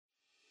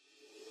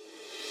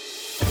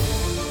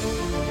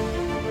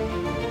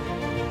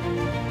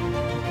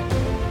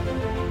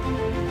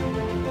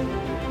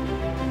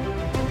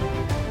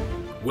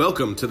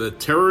Welcome to the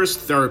Terrorist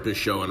Therapist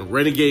Show on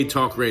Renegade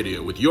Talk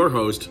Radio with your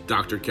host,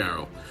 Dr.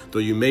 Carol. Though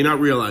you may not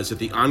realize that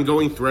the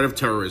ongoing threat of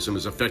terrorism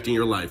is affecting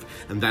your life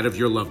and that of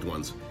your loved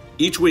ones.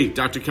 Each week,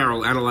 Dr.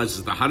 Carol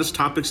analyzes the hottest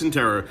topics in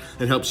terror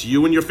and helps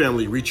you and your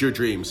family reach your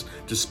dreams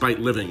despite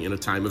living in a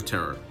time of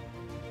terror.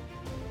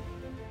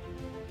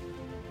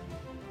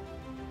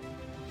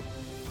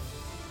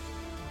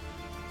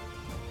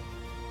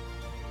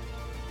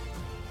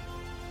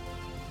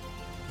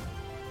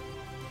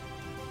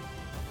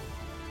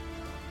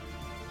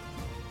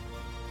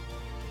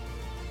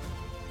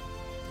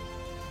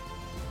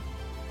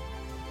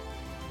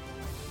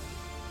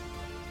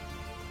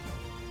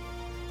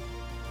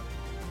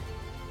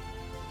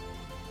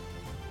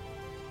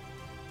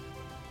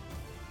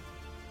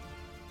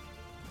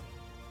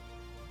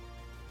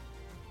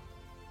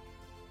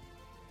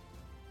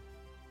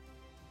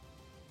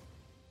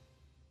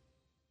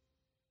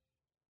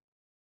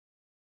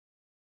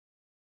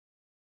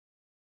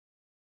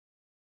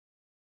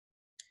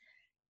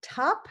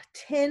 Top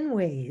 10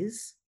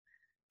 ways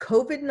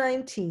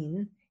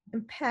COVID-19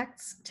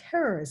 impacts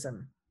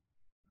terrorism.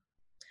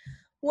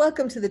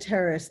 Welcome to the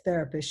Terrorist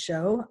Therapist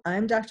Show.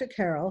 I'm Dr.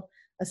 Carol,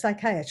 a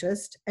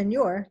psychiatrist and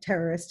your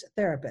terrorist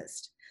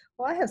therapist.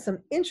 Well, I have some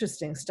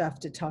interesting stuff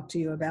to talk to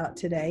you about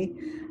today.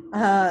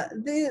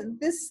 I've been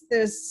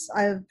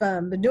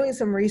doing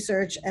some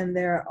research, and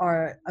there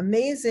are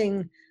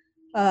amazing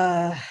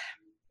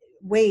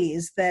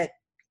ways that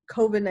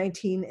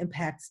COVID-19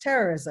 impacts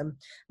terrorism.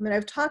 I mean,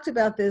 I've talked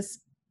about this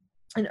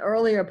in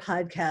earlier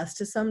podcasts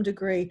to some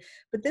degree,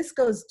 but this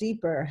goes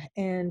deeper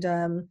and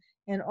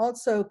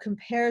also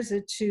compares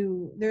it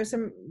to,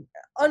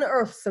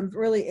 unearthed some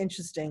really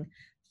interesting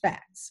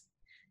facts.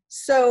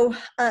 So,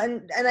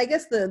 and I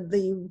guess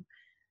the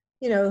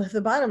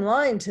bottom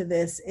line to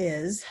this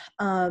is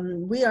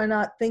we are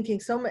not thinking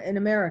so much in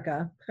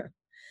America.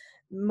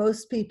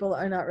 Most people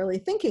are not really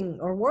thinking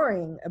or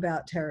worrying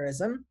about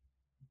terrorism.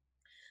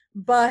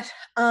 But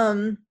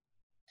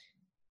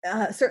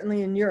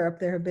certainly in Europe,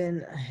 there have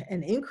been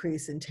an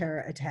increase in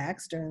terror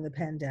attacks during the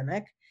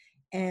pandemic,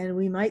 and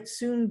we might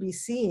soon be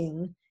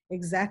seeing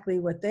exactly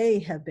what they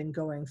have been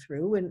going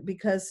through. And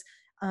because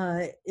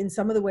in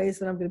some of the ways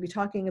that I'm going to be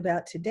talking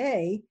about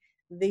today,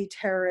 the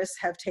terrorists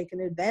have taken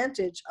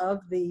advantage of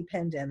the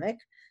pandemic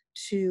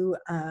to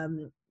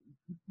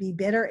be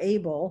better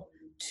able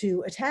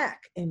to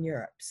attack in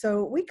Europe.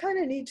 So we kind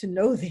of need to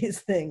know these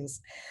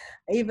things,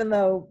 even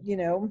though,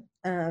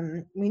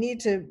 we need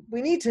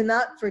to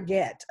not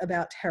forget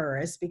about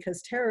terrorists,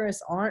 because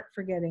terrorists aren't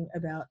forgetting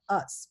about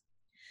us.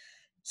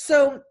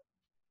 So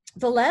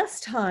the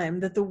last time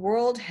that the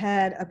world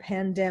had a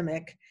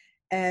pandemic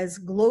as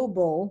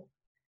global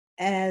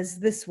as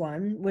this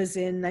one was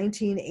in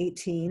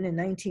 1918 and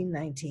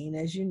 1919,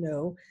 as you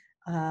know,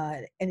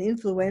 an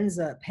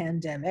influenza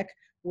pandemic,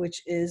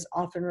 which is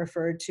often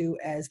referred to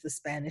as the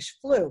Spanish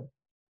flu.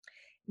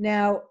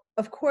 Now,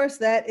 of course,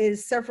 that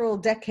is several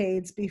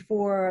decades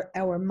before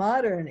our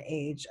modern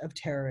age of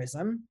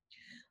terrorism,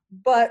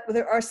 but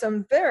there are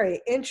some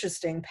very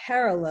interesting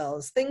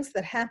parallels, things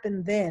that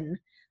happened then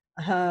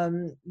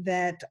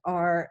that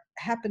are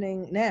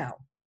happening now.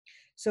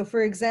 So,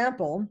 for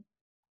example,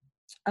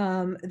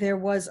 there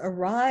was a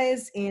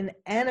rise in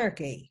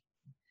anarchy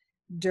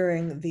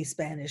during the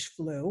Spanish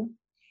flu,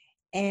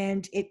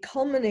 and it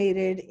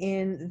culminated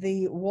in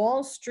the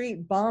Wall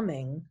Street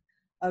bombing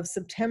of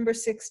September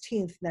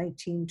 16th,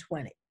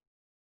 1920.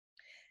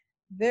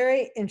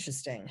 Very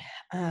interesting,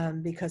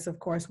 because of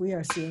course we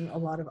are seeing a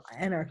lot of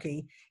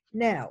anarchy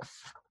now.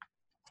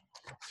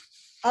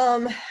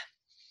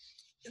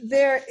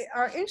 There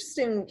are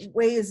interesting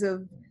ways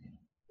of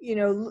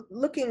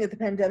looking at the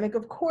pandemic.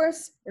 Of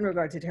course, in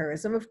regard to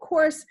terrorism, of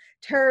course,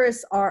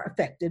 terrorists are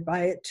affected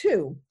by it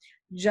too,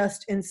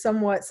 just in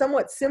somewhat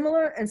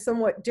similar and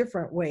somewhat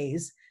different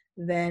ways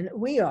than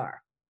we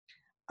are.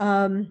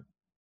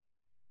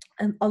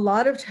 And a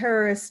lot of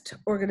terrorist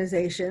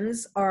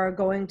organizations are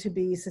going to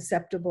be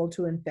susceptible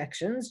to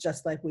infections,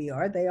 just like we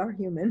are. They are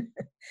human,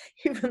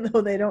 even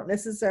though they don't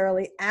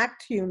necessarily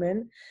act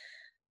human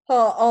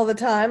all the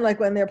time, like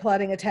when they're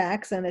plotting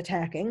attacks and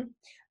attacking.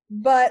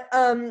 But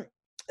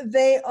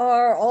they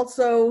are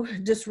also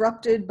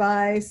disrupted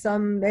by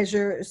some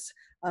measures,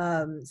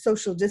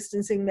 social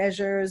distancing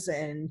measures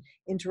and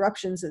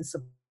interruptions in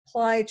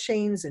supply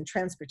chains and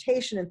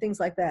transportation and things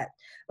like that.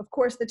 Of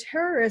course, the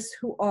terrorists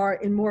who are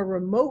in more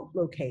remote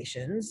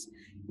locations,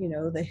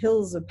 the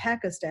hills of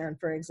Pakistan,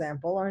 for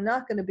example, are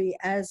not going to be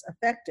as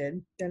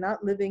affected. They're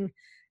not living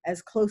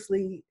as close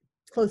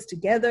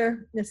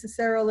together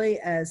necessarily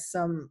as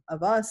some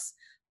of us.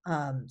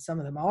 Some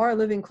of them are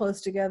living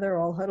close together,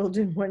 all huddled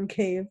in one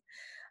cave.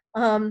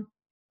 So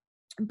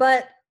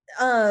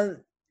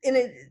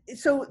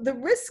the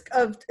risk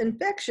of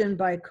infection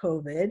by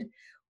COVID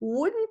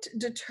wouldn't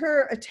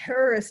deter a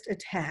terrorist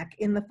attack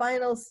in the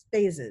final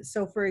phases.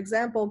 So, for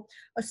example,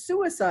 a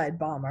suicide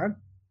bomber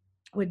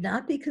would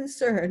not be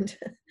concerned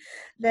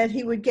that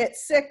he would get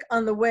sick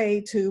on the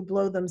way to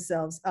blow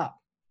themselves up.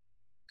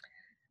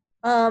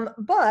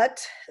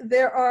 But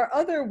there are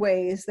other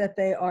ways that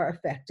they are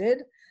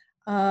affected.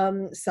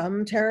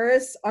 Some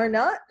terrorists are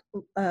not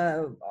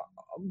uh,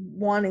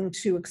 wanting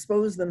to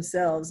expose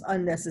themselves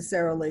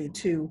unnecessarily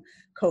to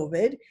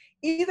COVID,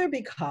 either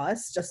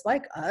because, just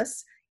like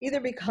us, either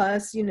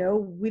because,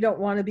 we don't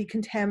want to be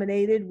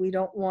contaminated, we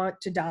don't want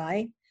to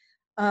die,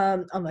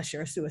 unless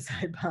you're a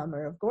suicide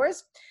bomber, of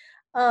course.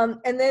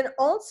 And then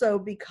also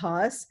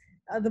because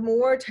the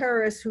more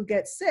terrorists who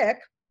get sick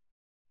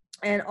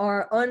and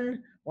are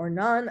or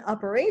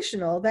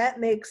non-operational, that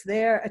makes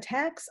their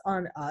attacks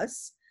on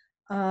us,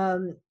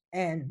 and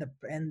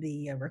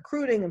the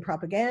recruiting and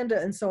propaganda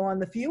and so on,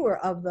 the fewer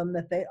of them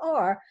that they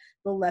are,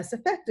 the less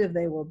effective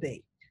they will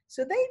be.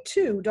 So they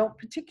too don't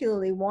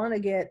particularly want to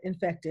get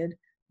infected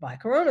by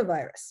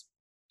coronavirus.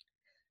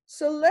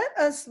 So let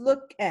us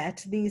look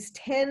at these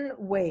 10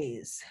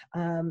 ways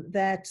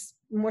that,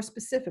 more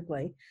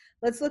specifically,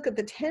 let's look at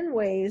the 10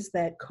 ways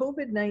that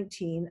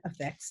COVID-19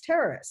 affects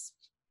terrorists.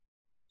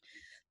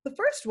 The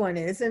first one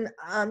is, and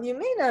you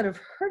may not have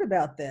heard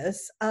about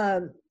this,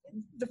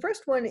 the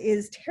first one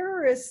is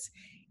terrorists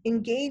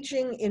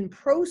engaging in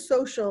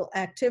pro-social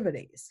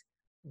activities.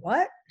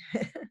 What?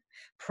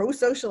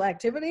 Pro-social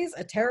activities?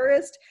 A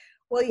terrorist?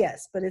 Well,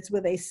 yes, but it's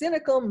with a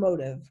cynical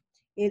motive.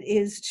 It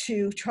is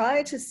to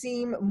try to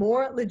seem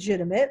more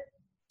legitimate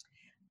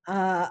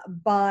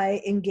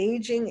by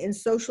engaging in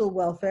social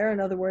welfare, in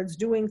other words,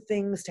 doing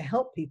things to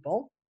help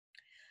people.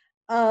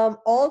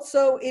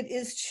 Also, it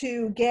is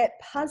to get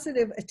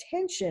positive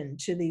attention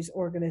to these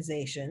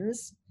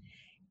organizations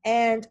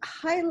and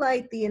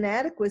highlight the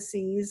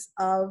inadequacies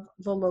of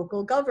the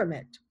local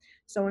government.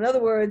 So in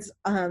other words,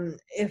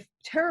 if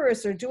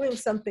terrorists are doing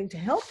something to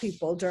help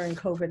people during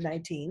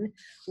COVID-19,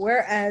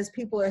 whereas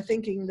people are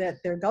thinking that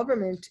their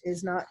government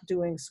is not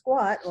doing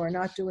squat or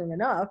not doing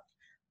enough,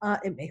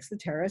 it makes the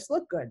terrorists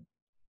look good.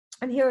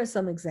 And here are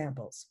some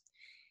examples.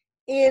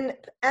 In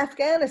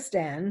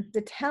Afghanistan,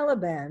 the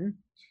Taliban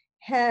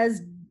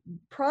has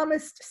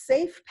promised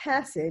safe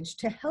passage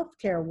to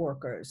healthcare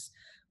workers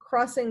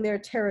crossing their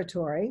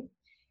territory,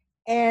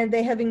 and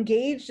they have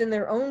engaged in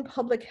their own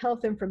public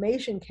health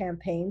information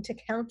campaign to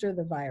counter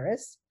the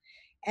virus,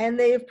 and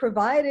they've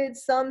provided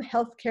some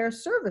healthcare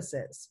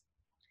services.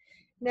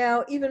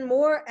 Now, even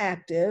more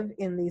active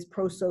in these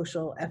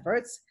pro-social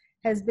efforts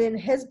has been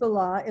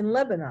Hezbollah in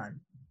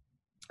Lebanon,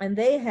 and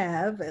they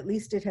have, at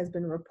least it has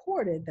been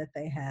reported that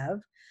they have,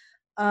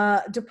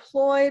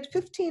 deployed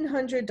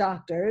 1,500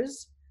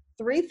 doctors,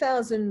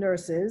 3,000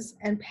 nurses,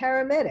 and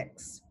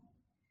paramedics,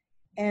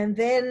 and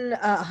then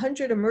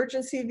 100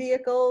 emergency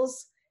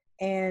vehicles,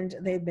 and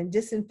they've been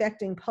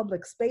disinfecting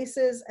public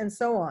spaces and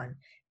so on.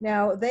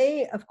 Now,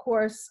 they, of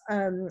course,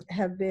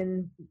 have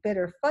been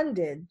better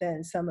funded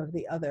than some of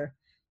the other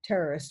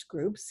terrorist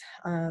groups,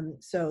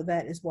 so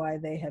that is why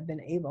they have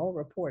been able,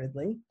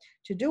 reportedly,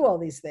 to do all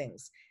these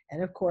things.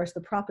 And of course,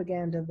 the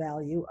propaganda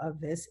value of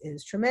this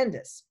is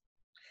tremendous.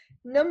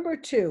 Number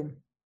 2,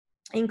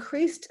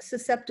 increased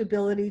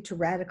susceptibility to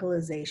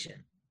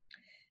radicalization.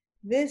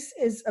 This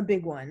is a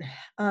big one,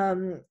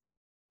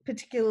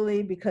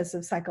 particularly because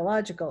of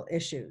psychological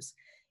issues.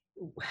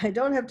 I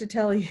don't have to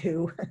tell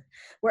you,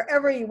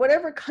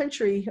 whatever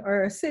country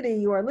or city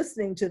you are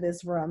listening to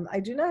this from, I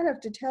do not have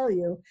to tell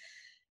you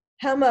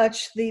how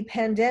much the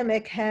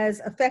pandemic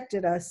has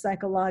affected us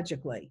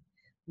psychologically.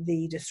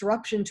 The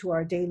disruption to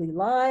our daily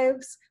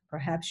lives,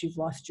 perhaps you've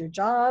lost your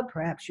job,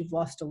 perhaps you've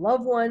lost a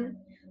loved one,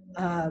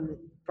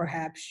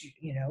 perhaps,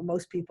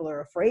 most people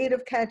are afraid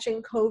of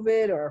catching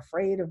COVID or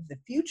afraid of the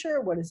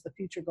future. What is the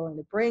future going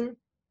to bring?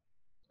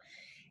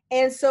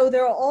 And so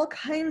there are all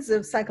kinds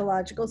of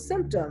psychological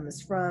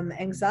symptoms, from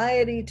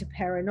anxiety to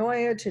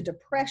paranoia to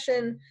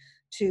depression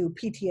to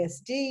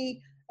PTSD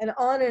and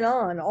on and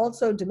on.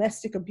 Also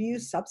domestic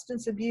abuse,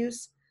 substance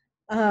abuse.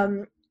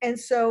 And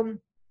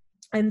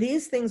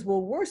these things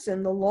will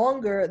worsen the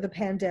longer the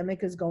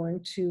pandemic is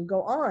going to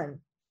go on.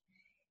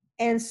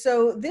 And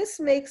so this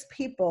makes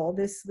people,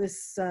 this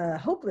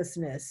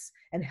hopelessness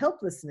and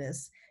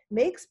helplessness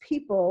makes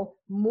people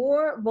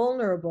more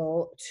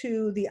vulnerable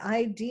to the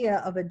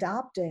idea of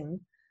adopting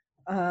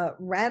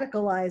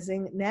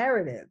radicalizing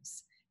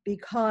narratives,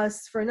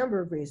 because for a number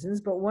of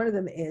reasons, but one of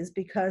them is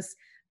because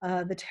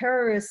the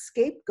terrorists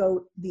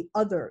scapegoat the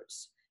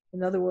others.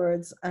 In other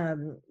words,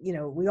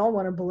 we all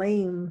want to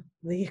blame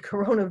the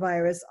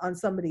coronavirus on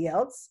somebody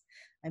else.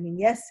 I mean,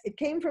 yes, it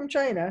came from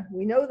China,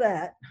 we know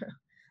that.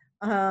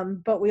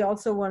 But we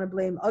also want to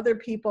blame other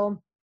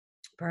people,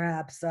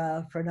 perhaps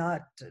for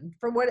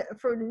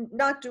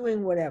not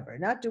doing whatever,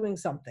 not doing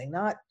something.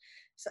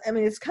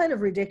 It's kind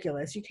of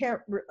ridiculous. You can't.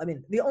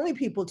 The only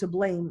people to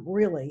blame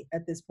really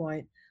at this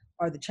point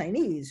are the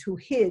Chinese, who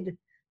hid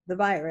the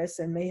virus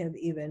and may have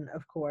even,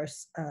 of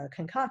course,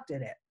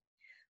 concocted it.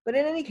 But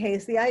in any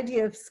case, the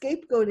idea of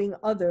scapegoating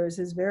others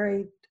is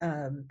very,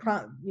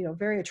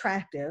 very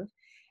attractive.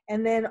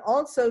 And then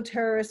also,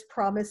 terrorists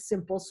promise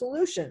simple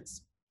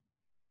solutions,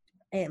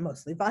 and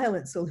mostly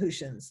violent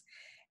solutions.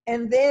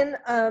 And then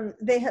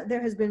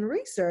there has been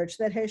research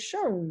that has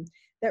shown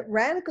that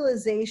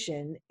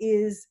radicalization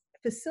is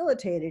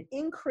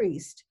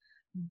increased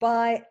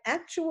by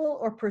actual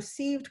or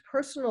perceived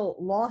personal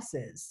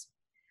losses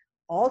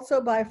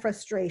also by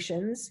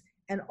frustrations,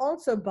 and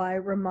also by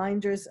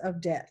reminders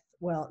of death.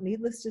 Well,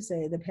 needless to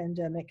say, the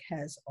pandemic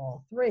has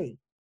all three.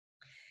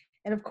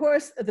 And of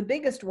course, the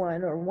biggest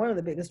one, or one of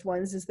the biggest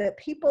ones, is that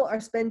people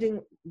are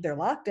spending, they're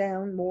locked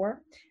down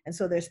more, and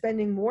so they're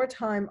spending more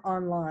time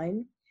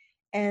online.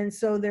 And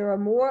so there are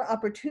more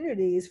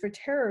opportunities for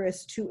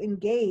terrorists to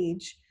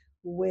engage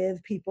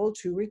with people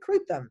to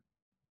recruit them.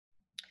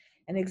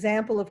 An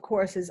example, of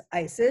course, is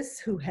ISIS,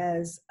 who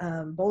has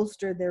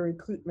bolstered their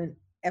recruitment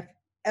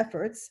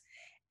efforts.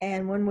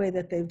 And one way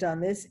that they've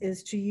done this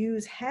is to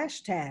use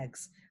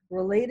hashtags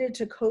related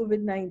to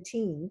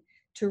COVID-19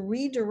 to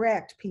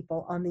redirect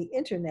people on the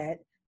internet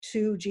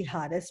to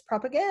jihadist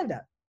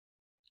propaganda.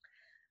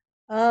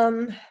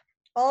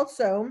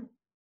 Also,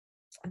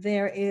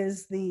 there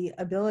is the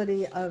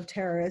ability of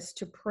terrorists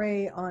to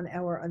prey on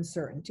our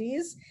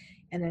uncertainties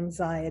and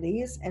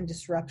anxieties and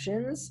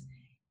disruptions.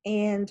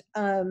 And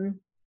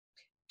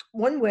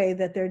one way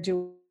that they're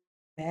doing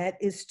that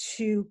is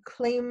to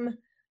claim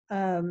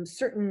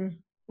certain,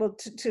 well,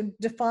 to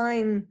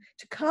define,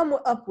 to come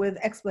up with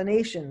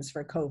explanations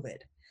for COVID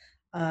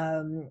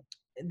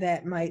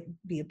that might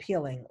be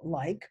appealing,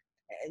 like,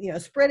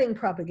 spreading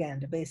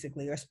propaganda,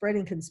 basically, or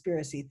spreading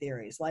conspiracy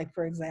theories, like,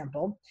 for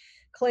example,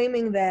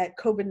 claiming that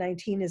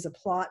COVID-19 is a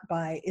plot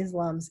by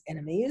Islam's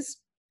enemies,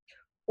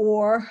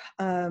 or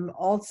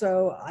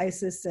also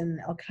ISIS and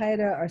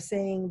Al-Qaeda are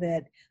saying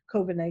that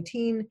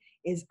COVID-19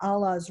 is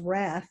Allah's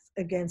wrath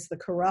against the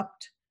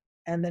corrupt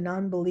and the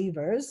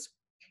non-believers,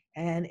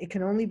 and it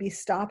can only be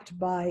stopped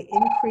by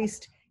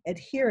increased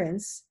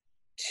adherence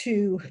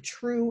to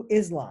true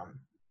Islam.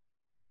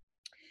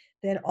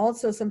 Then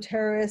also some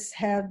terrorists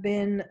have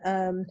been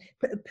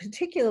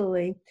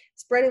particularly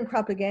spreading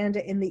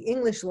propaganda in the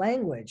English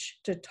language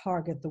to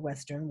target the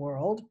Western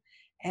world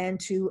and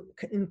to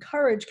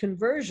encourage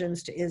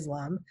conversions to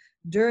Islam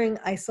during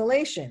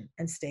isolation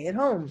and stay at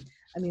home.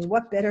 I mean,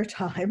 what better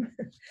time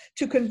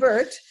to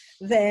convert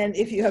than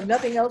if you have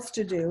nothing else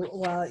to do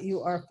while you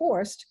are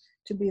forced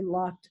to be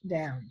locked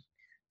down.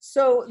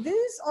 So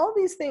all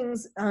these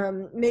things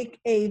make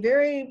a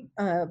very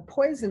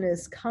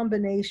poisonous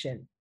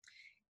combination.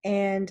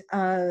 And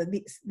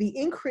the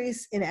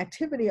increase in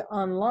activity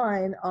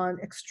online on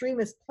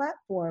extremist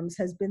platforms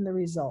has been the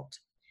result.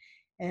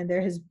 And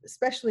there has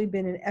especially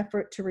been an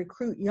effort to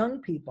recruit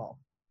young people.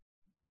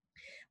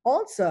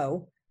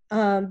 Also,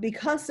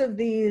 because of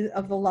the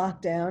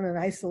lockdown and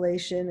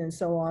isolation and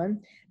so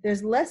on,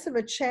 there's less of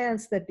a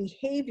chance that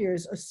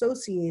behaviors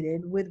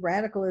associated with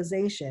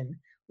radicalization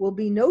will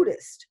be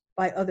noticed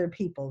by other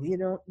people.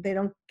 They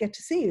don't get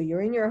to see you.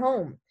 You're in your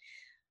home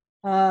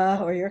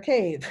or your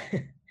cave.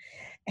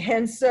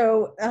 And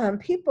so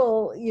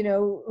people,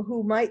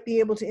 who might be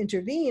able to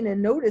intervene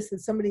and notice that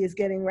somebody is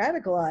getting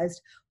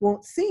radicalized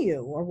won't see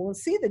you, or won't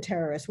see the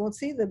terrorists, won't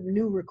see the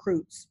new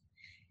recruits.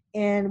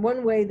 And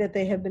one way that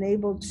they have been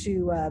able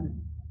to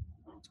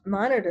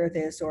monitor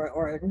this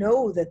or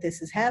know that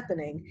this is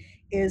happening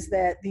is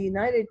that the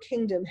United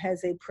Kingdom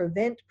has a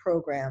PREVENT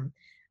program,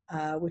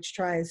 which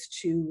tries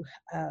to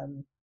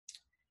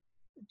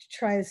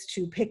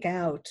pick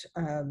out,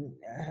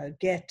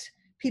 get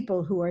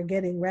people who are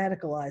getting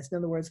radicalized. In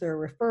other words, there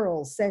are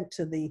referrals sent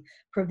to the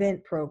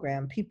PREVENT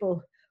program.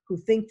 People who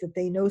think that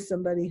they know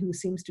somebody who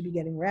seems to be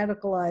getting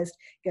radicalized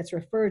gets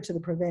referred to the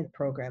PREVENT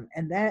program.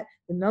 And that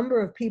the number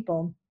of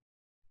people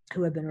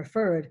who have been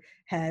referred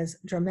has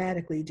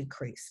dramatically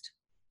decreased.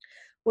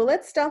 Well,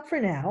 let's stop for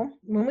now.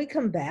 When we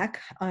come back,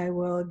 I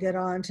will get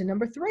on to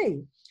number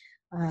 3,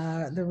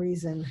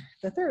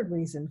 the third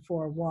reason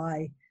for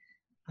why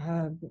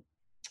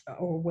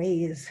or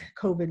ways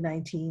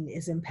COVID-19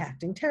 is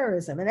impacting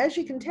terrorism. And as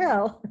you can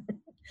tell,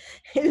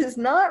 it is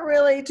not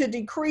really to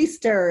decrease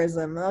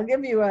terrorism. I'll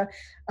give you a,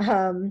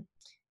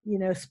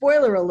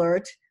 spoiler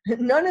alert.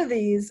 None of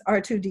these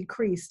are to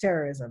decrease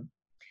terrorism.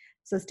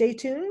 So stay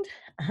tuned,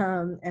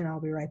 and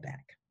I'll be right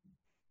back.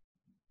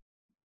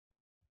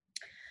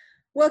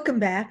 Welcome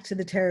back to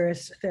the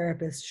Terrorist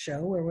Therapist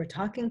Show, where we're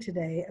talking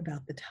today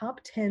about the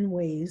top 10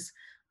 ways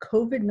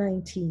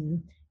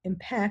COVID-19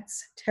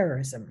 impacts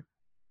terrorism.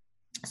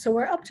 So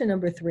we're up to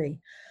number 3,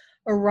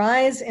 a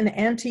rise in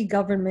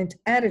anti-government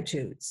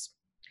attitudes.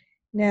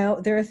 Now,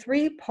 there are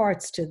 3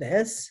 parts to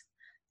this.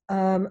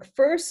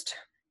 First,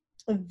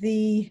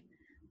 the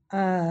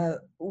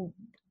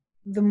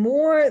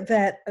more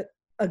that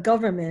a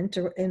government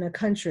or in a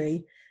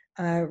country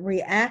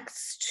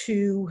reacts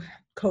to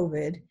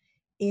COVID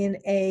in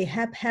a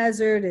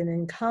haphazard and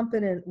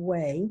incompetent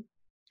way,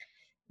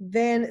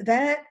 then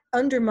that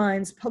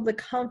undermines public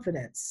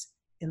confidence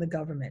in the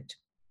government.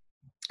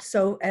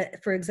 So,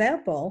 for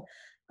example,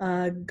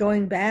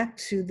 going back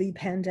to the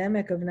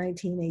pandemic of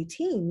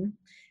 1918,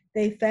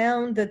 they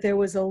found that there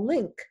was a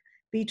link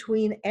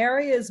between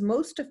areas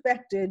most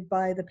affected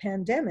by the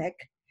pandemic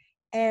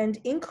and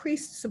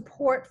increased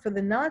support for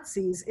the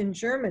Nazis in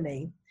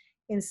Germany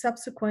in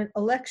subsequent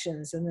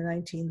elections in the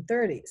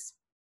 1930s.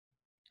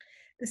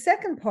 The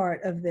second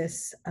part of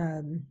this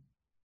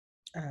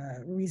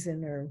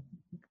reason or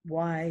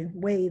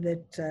way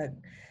that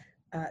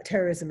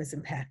terrorism is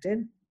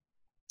impacted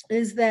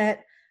is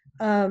that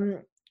um,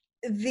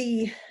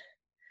 the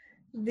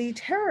the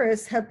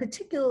terrorists have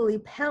particularly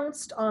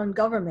pounced on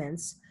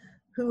governments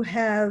who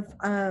have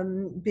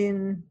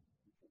been,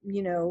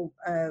 you know,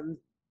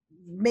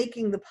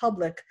 making the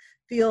public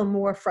feel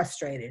more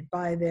frustrated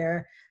by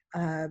their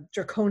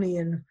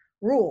draconian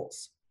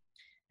rules.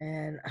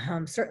 And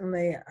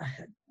certainly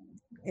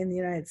in the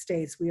United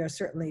States, we are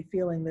certainly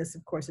feeling this.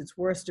 Of course, it's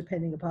worse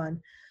depending upon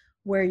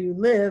where you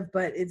live,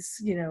 but it's,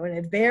 you know, and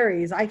it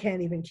varies. I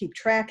can't even keep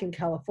track in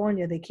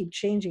California. They keep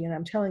changing it.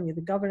 I'm telling you,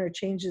 the governor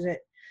changes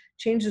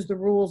the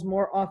rules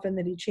more often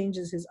than he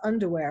changes his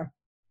underwear.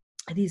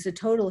 And he's a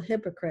total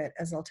hypocrite,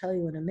 as I'll tell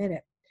you in a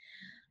minute.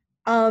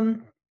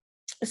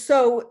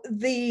 So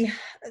the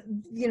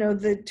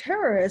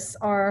terrorists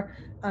are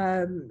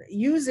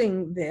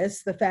using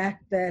the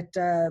fact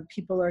that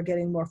people are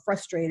getting more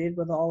frustrated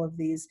with all of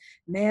these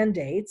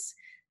mandates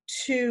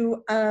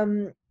to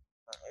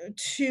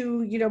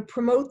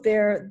promote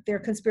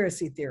their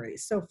conspiracy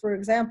theories. So, for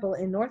example,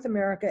 in North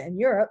America and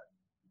Europe,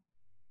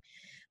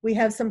 we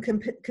have some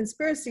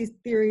conspiracy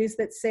theories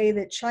that say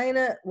that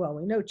China, well,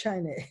 we know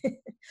China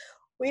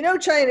we know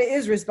China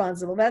is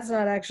responsible. That's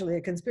not actually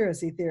a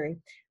conspiracy theory,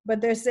 but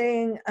they're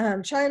saying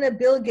China,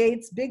 Bill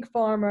Gates, Big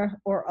Pharma,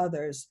 or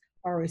others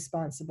are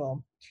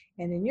responsible.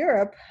 And in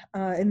Europe,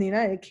 in the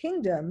United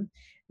Kingdom,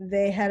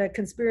 they had a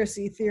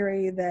conspiracy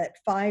theory that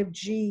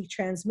 5G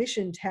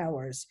transmission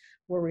towers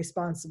were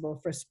responsible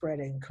for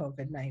spreading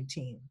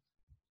COVID-19.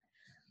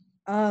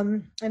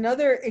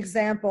 Another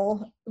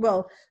example,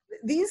 well,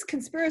 these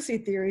conspiracy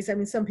theories, I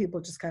mean, some people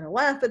just kind of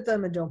laugh at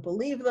them and don't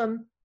believe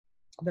them.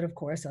 But of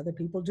course, other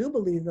people do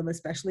believe them,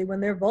 especially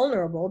when they're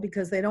vulnerable,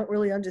 because they don't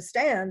really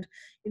understand,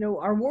 you know,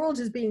 our world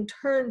is being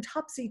turned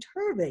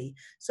topsy-turvy.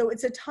 So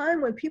it's a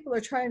time when people are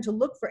trying to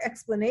look for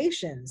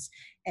explanations.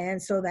 And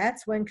so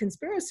that's when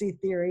conspiracy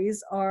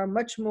theories are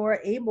much more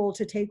able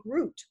to take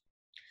root.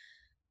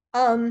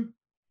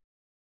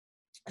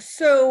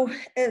 So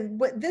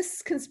what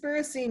this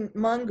conspiracy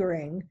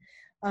mongering,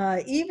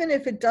 even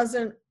if it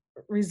doesn't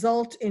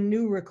result in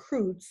new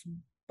recruits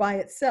by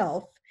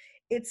itself,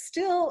 it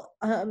still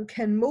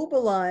can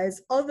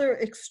mobilize other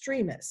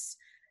extremists.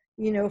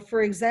 You know,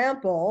 for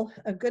example,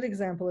 a good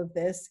example of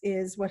this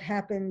is what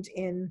happened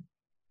in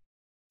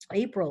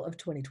April of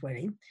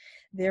 2020.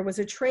 There was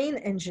a train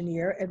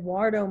engineer,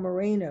 Eduardo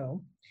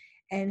Moreno,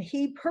 and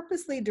he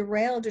purposely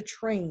derailed a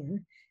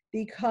train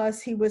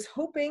because he was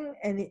hoping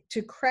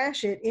to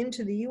crash it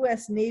into the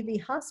US Navy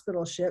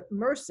hospital ship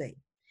Mercy,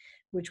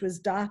 which was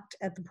docked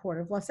at the port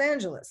of Los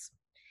Angeles.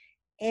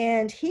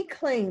 And he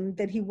claimed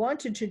that he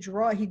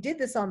did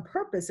this on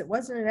purpose. It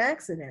wasn't an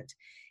accident.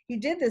 He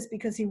did this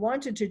because he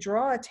wanted to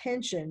draw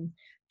attention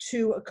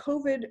to a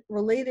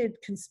COVID-related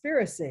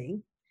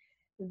conspiracy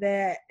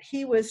that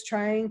he was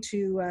trying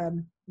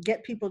to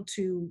get people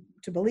to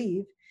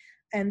believe.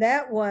 And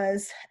that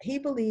was, he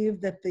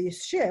believed that the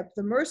ship,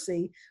 the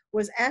Mercy,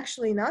 was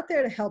actually not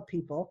there to help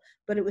people,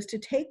 but it was to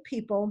take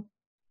people,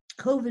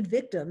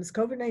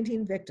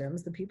 COVID-19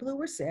 victims, the people who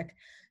were sick,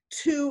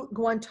 to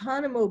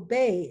Guantanamo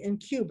Bay in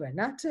Cuba,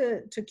 not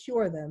to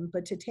cure them,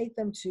 but to take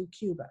them to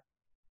Cuba.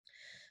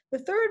 The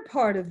third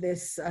part of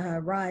this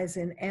rise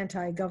in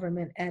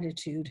anti-government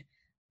attitude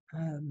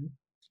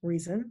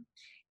reason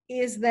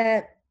is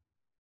that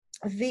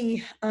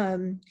the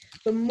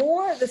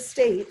more the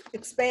state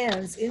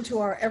expands into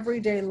our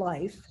everyday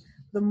life,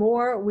 the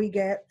more we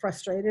get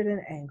frustrated and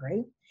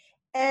angry.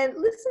 And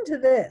listen to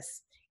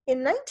this.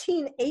 In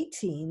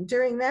 1918,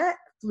 during that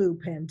flu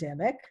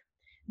pandemic,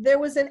 there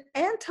was an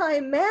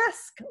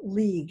anti-mask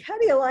league. How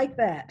do you like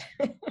that?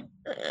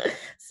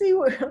 See,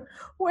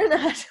 we're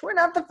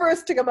not the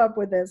first to come up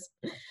with this.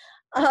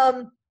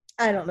 I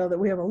don't know that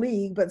we have a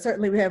league, but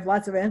certainly we have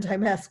lots of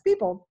anti-mask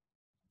people.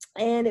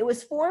 And it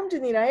was formed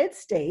in the United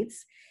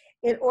States.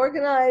 It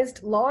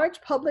organized large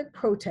public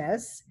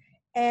protests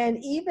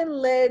and even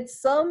led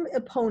some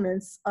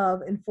opponents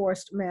of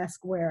enforced mask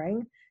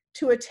wearing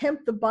to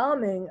attempt the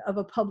bombing of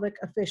a public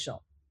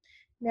official.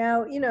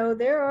 Now, you know,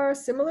 there are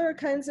similar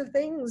kinds of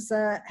things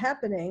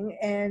happening,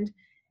 and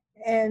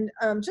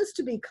just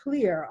to be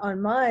clear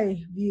on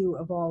my view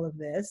of all of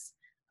this,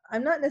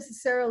 I'm not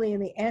necessarily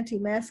in the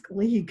anti-mask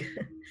league,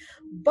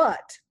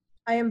 but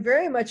I am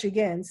very much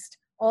against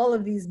all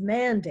of these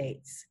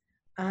mandates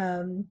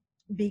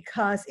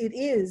because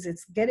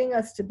it's getting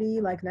us to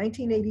be like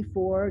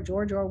 1984,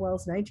 George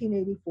Orwell's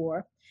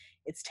 1984.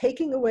 It's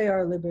taking away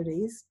our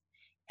liberties,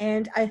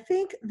 and I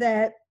think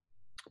that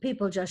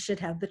people just should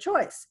have the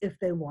choice. If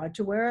they want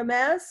to wear a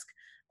mask,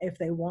 if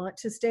they want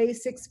to stay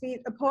 6 feet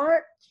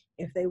apart,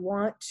 if they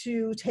want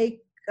to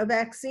take a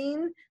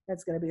vaccine,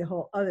 that's going to be a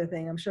whole other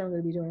thing. I'm sure I'm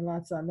going to be doing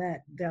lots on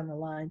that down the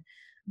line.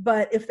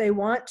 But if they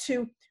want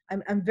to,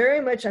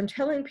 I'm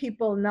telling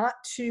people not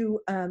to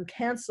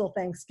cancel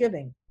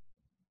Thanksgiving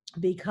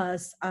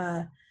because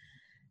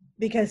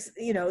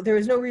you know, there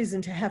is no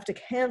reason to have to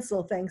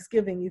cancel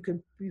Thanksgiving. You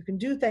can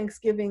do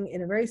Thanksgiving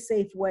in a very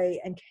safe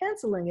way, and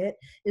canceling it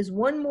is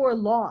one more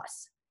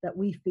loss that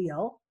we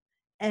feel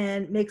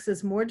and makes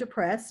us more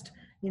depressed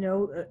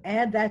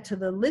add that to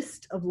the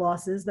list of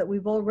losses that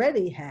we've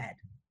already had.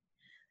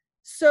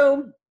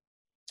 So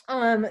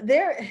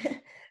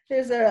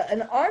there's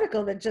an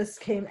article that just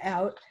came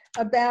out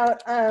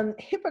about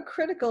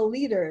hypocritical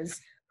leaders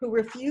who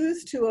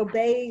refuse to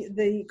obey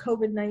the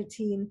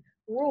COVID-19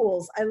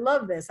 rules. I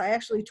love this. I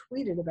actually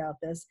tweeted about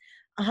this.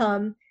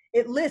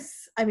 It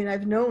lists,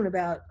 I've known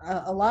about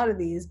a lot of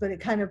these, but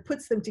it kind of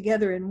puts them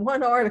together in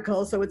one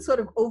article. So it's sort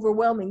of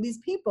overwhelming. These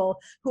people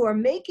who are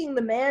making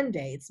the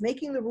mandates,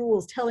 making the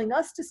rules, telling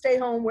us to stay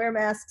home, wear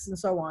masks, and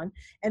so on,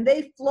 and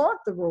they flaunt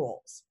the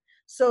rules.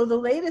 So the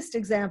latest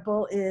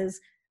example is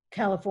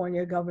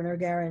California Governor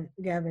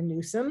Gavin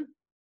Newsom.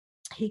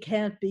 He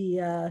can't be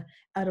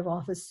out of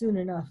office soon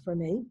enough for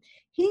me.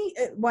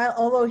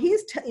 Although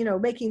he's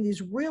making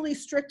these really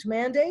strict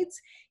mandates,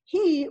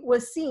 he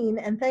was seen,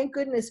 and thank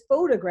goodness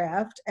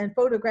photographed, and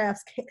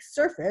photographs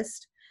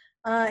surfaced.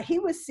 He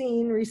was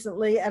seen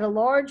recently at a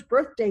large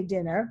birthday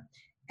dinner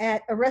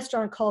at a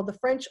restaurant called the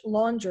French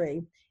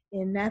Laundry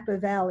in Napa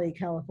Valley,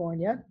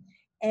 California.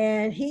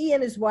 And he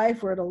and his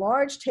wife were at a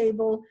large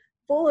table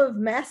full of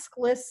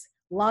maskless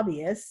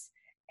lobbyists,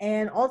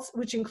 and also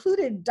which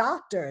included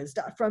doctors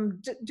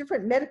from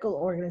different medical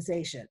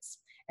organizations.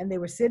 And they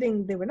were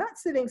not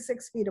sitting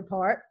 6 feet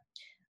apart.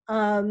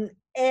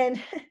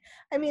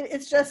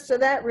 It's just, so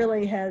that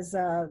really has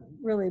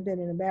really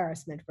been an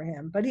embarrassment for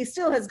him. But he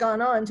still has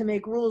gone on to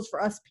make rules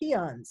for us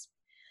peons.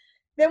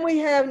 Then we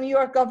have New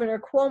York Governor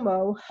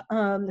Cuomo,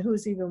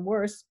 who's even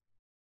worse,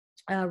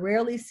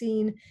 rarely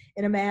seen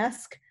in a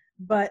mask,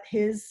 but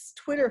his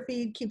Twitter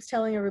feed keeps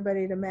telling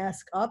everybody to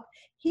mask up.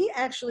 He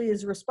actually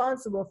is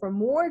responsible for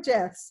more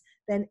deaths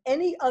than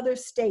any other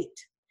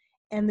state.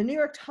 And the New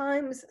York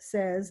Times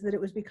says that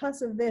it was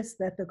because of this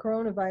that the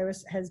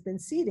coronavirus has been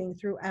seeding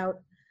throughout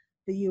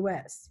the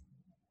US.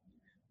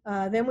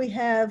 Then we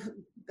have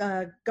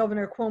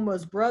Governor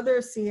Cuomo's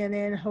brother,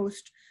 CNN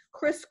host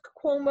Chris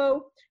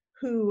Cuomo,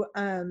 who,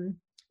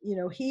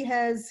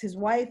 his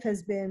wife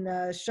has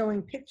been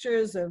showing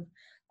pictures of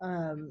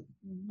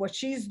what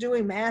she's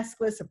doing,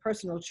 maskless,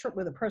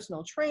 with a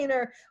personal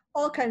trainer,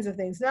 all kinds of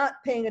things, not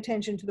paying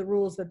attention to the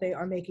rules that they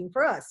are making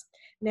for us.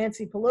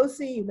 Nancy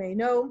Pelosi, you may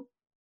know,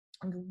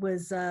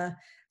 was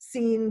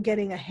seen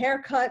getting a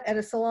haircut at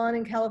a salon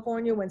in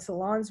California when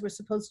salons were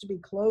supposed to be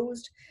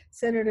closed.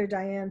 Senator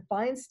Dianne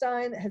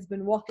Feinstein has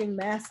been walking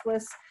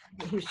maskless.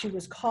 She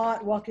was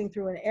caught walking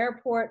through an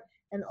airport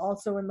and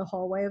also in the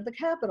hallway of the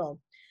Capitol.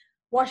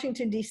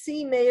 Washington,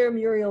 D.C. Mayor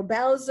Muriel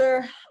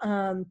Bowser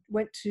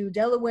went to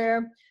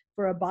Delaware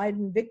for a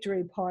Biden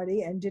victory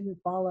party and didn't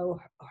follow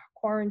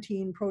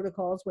quarantine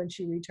protocols when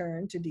she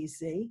returned to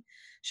D.C.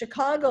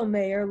 Chicago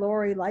Mayor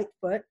Lori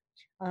Lightfoot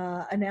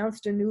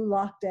announced a new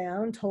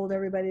lockdown, told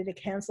everybody to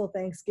cancel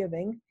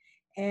Thanksgiving.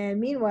 And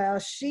meanwhile,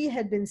 she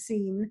had been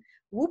seen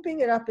whooping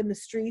it up in the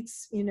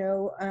streets,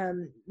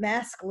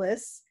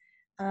 maskless,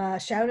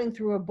 shouting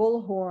through a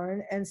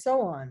bullhorn, and so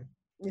on.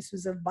 This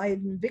was a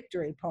Biden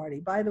victory party.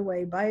 By the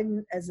way,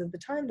 Biden, as of the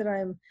time that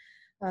I'm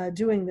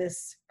doing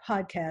this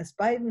podcast,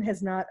 Biden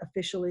has not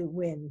officially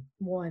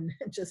won,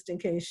 just in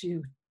case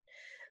it's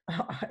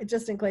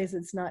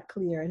not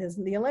clear.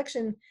 The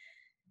election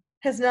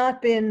has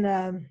not been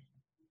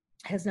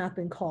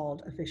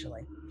called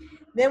officially.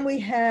 Then we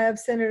have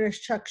Senator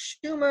Chuck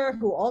Schumer,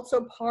 who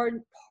also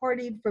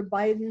partied for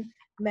Biden,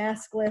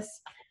 maskless.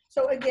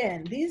 So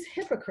again, these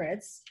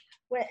hypocrites,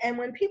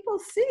 when people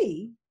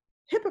see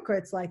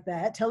hypocrites like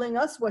that telling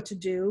us what to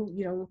do,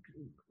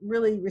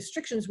 really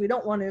restrictions we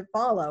don't want to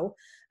follow,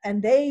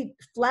 and they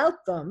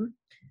flout them,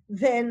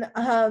 then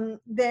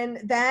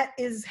that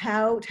is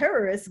how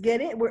terrorists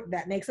get in.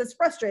 That makes us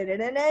frustrated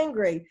and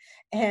angry,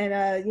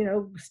 and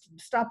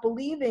stop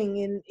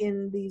believing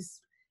in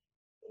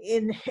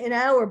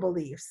our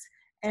beliefs,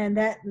 and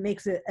that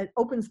makes it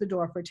opens the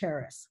door for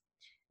terrorists.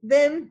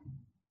 Then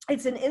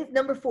it's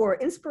number 4,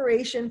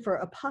 inspiration for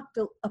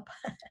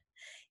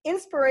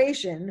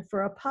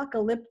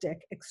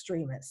apocalyptic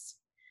extremists.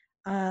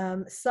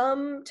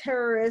 Some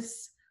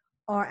terrorists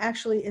are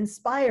actually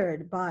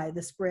inspired by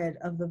the spread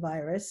of the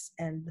virus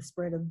and the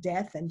spread of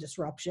death and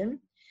disruption.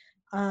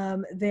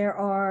 There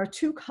are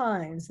 2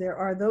 kinds. There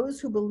are those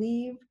who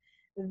believe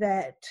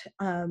that,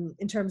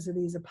 in terms of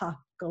these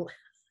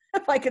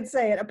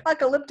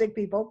apocalyptic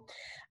people,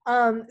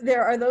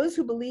 there are those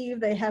who believe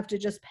they have to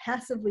just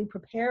passively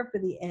prepare for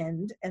the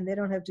end and they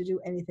don't have to do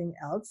anything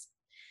else.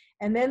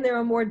 And then there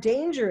are more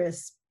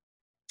dangerous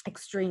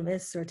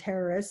extremists or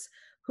terrorists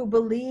who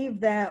believe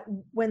that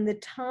when the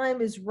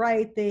time is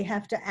right, they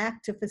have to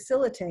act to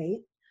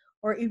facilitate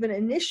or even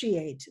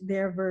initiate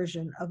their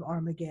version of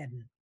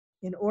Armageddon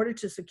in order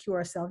to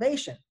secure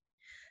salvation.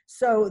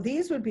 So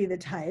these would be the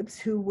types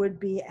who would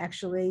be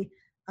actually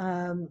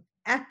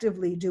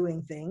actively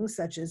doing things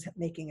such as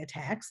making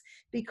attacks,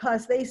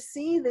 because they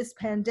see this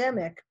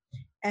pandemic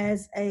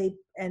as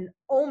an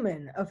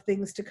omen of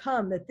things to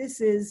come, that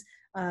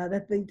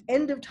that the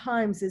end of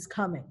times is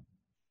coming.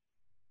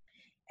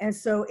 And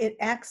so it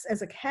acts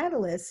as a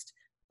catalyst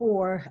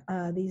for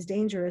these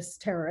dangerous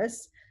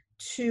terrorists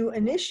to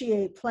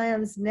initiate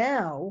plans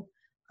now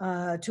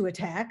to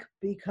attack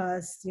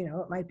because,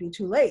 it might be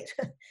too late.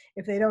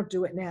 If they don't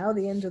do it now,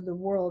 the end of the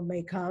world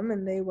may come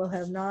and they will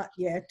have not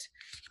yet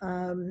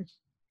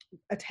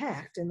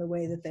attacked in the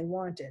way that they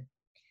wanted.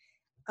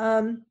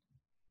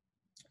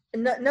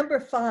 Number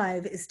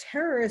 5 is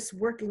terrorists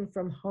working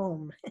from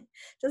home.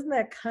 Doesn't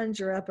that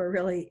conjure up a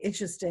really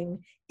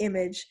interesting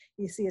image?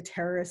 You see a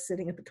terrorist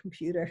sitting at the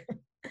computer.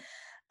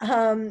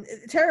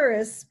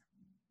 Terrorists,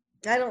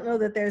 I don't know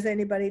that there's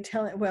anybody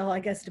telling, well, I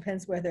guess it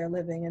depends where they're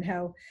living and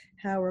how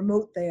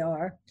remote they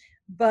are.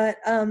 But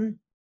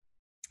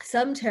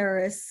some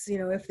terrorists,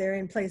 if they're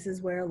in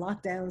places where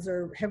lockdowns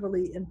are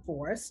heavily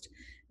enforced,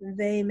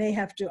 they may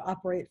have to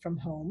operate from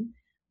home.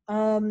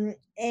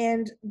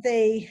 And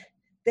they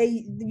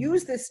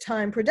use this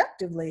time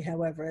productively,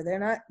 however. They're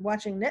not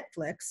watching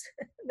Netflix.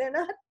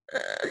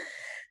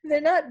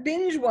 They're not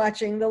binge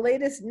watching the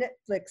latest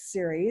Netflix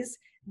series.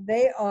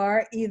 They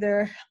are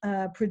either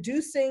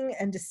producing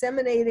and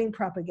disseminating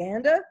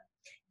propaganda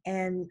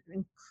and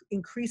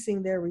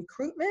increasing their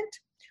recruitment,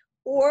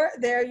 or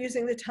they're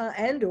using the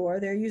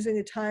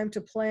time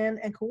to plan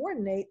and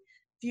coordinate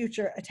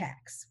future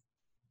attacks.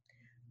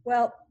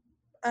 Well,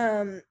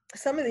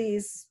 some of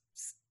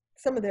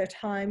their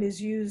time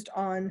is used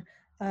on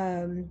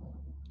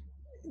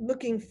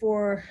looking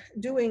for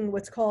doing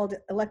what's called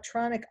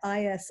electronic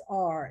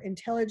ISR,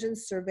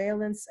 intelligence,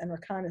 surveillance, and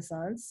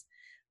reconnaissance,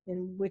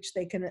 in which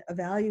they can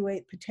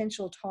evaluate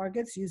potential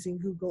targets using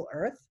Google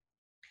Earth.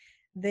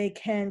 They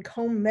can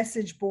comb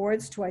message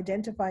boards to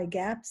identify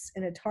gaps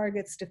in a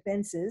target's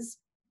defenses,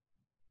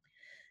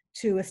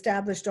 to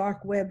establish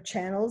dark web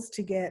channels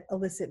to get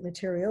illicit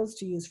materials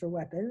to use for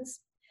weapons.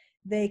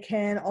 They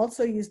can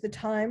also use the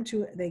time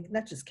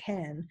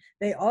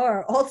they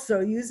are also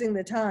using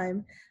the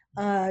time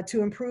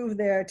to improve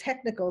their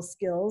technical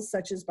skills,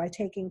 such as by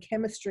taking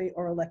chemistry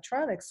or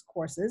electronics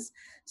courses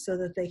so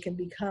that they can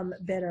become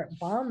better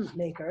bomb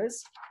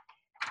makers.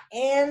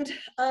 And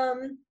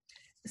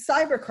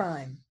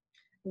cybercrime.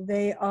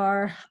 They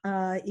are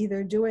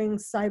either doing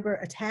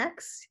cyber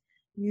attacks,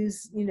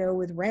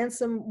 with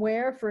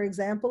ransomware, for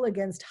example,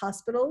 against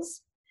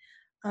hospitals,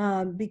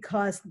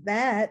 because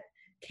that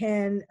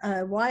can,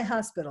 why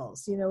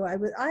hospitals?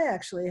 I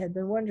actually had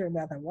been wondering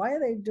about that. Why are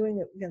they doing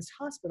it against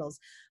hospitals?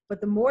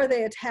 But the more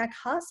they attack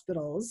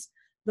hospitals,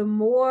 the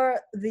more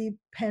the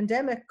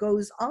pandemic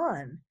goes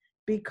on,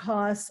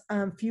 because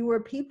fewer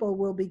people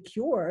will be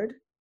cured,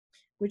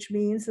 which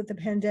means that the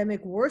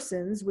pandemic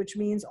worsens, which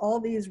means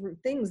all these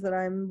things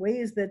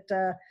ways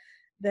that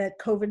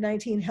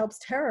COVID-19 helps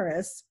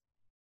terrorists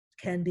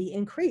can be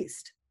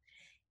increased.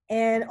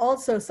 And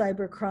also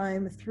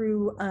cybercrime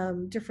through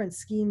different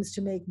schemes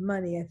to make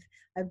money.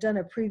 I've done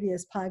a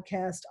previous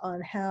podcast on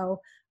how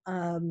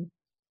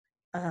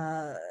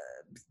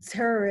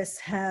terrorists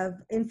have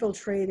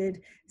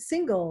infiltrated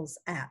singles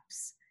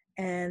apps,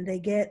 and they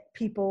get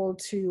people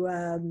to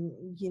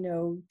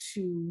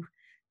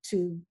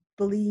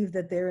believe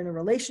that they're in a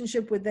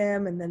relationship with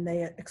them, and then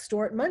they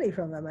extort money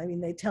from them. I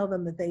mean, they tell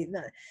them that they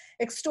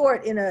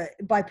extort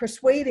by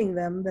persuading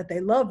them that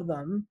they love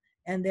them,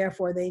 and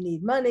therefore they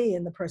need money,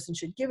 and the person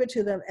should give it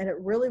to them. And it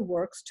really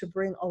works to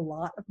bring a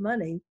lot of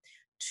money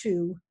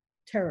to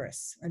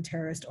terrorists and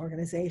terrorist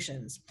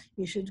organizations.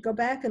 You should go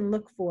back and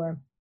look for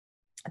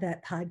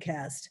that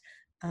podcast.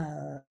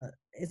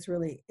 It's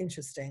really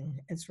interesting.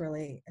 It's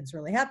really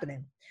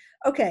happening.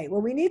 Okay,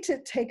 well, we need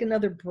to take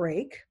another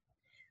break.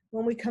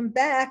 When we come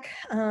back,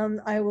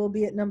 I will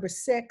be at number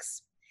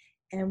 6,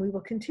 and we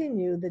will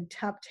continue the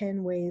top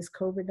 10 ways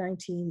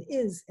COVID-19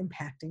 is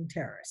impacting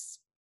terrorists.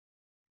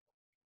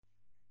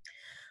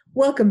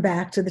 Welcome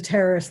back to the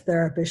Terrorist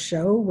Therapist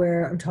Show,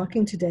 where I'm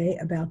talking today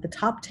about the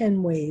top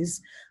 10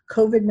 ways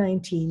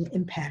COVID-19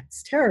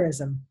 impacts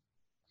terrorism.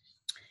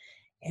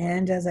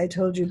 And as I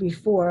told you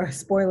before,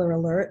 spoiler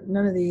alert,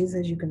 none of these,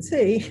 as you can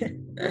see,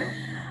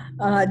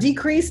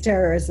 decrease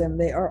terrorism.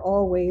 They are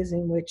all ways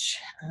in which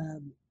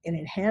it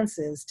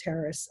enhances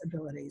terrorists'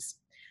 abilities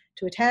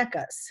to attack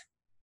us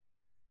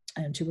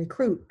and to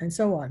recruit and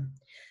so on.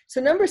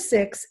 So number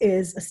 6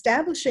 is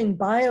establishing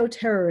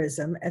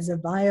bioterrorism as a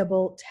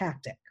viable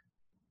tactic.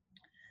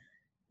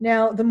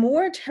 Now, the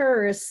more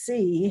terrorists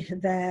see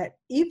that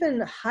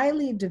even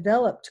highly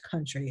developed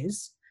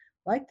countries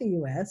like the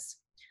US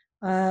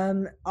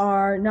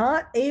are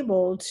not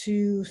able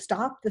to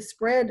stop the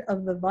spread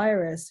of the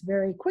virus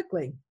very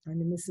quickly. I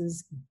mean, this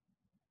is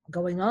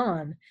going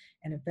on,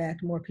 and in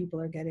fact, more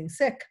people are getting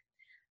sick.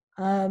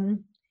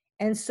 And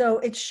so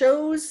it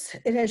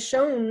has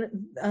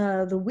shown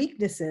the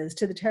weaknesses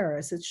to the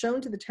terrorists. It's shown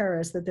to the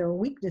terrorists that there are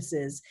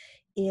weaknesses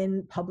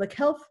in public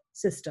health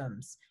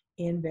systems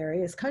in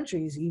various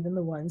countries, even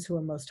the ones who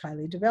are most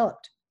highly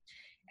developed.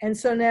 And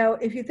so now,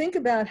 if you think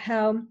about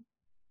how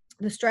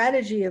the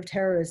strategy of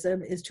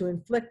terrorism is to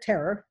inflict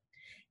terror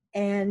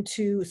and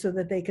so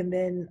that they can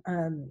then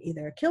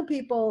either kill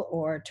people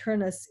or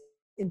turn us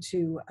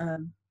into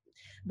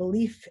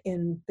belief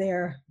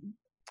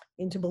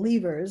into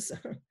believers.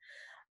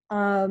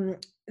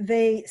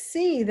 They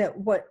see that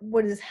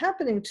what is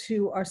happening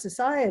to our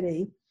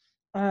society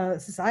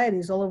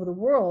societies all over the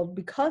world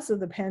because of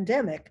the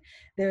pandemic.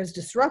 There's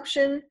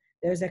disruption,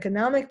 there's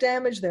economic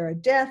damage, there are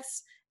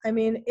deaths. I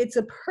mean,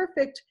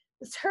 the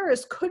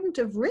terrorists couldn't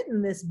have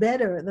written this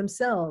better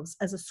themselves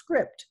as a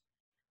script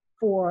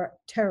for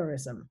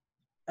terrorism.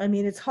 I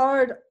mean, it's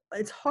hard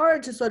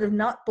to sort of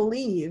not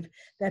believe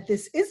that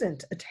this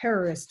isn't a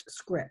terrorist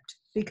script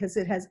because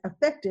it has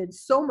affected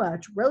so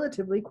much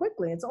relatively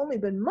quickly. It's only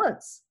been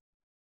months.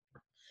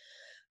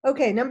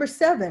 Okay, number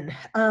 7,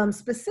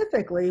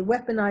 specifically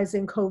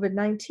weaponizing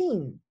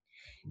COVID-19.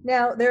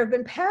 Now, there have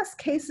been past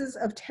cases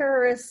of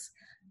terrorists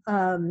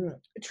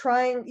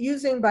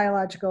using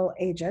biological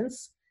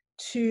agents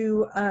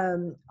to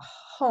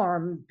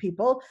harm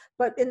people,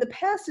 but in the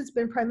past it's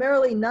been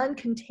primarily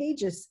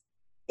non-contagious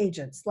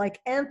agents like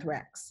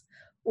anthrax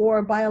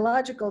or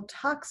biological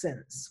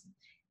toxins.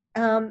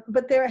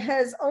 But there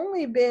has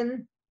only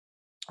been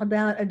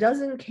about a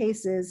dozen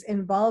cases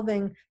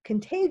involving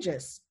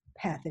contagious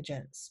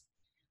pathogens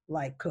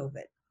like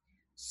COVID.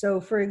 So,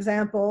 for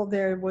example,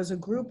 there was a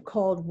group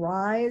called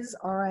RISE,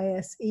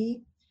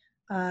 R-I-S-E.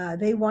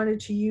 They wanted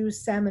to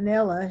use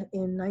salmonella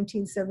in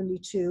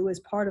 1972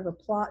 as part of a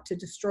plot to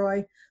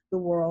destroy the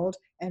world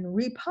and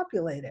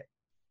repopulate it.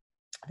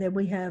 Then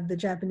we have the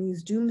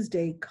Japanese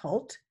Doomsday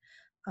Cult,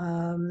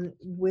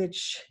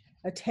 which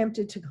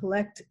attempted to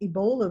collect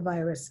Ebola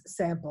virus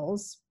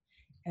samples,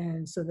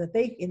 and so that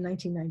they, in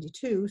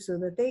 1992, so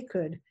that they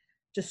could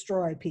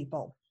destroy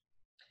people.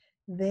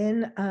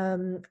 Then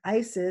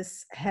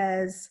ISIS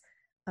has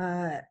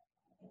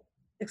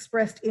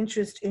expressed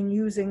interest in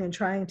using and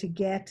trying to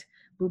get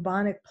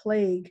bubonic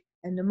plague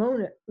and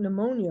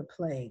pneumonia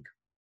plague.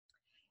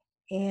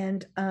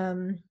 And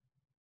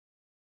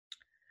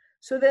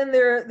so then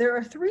there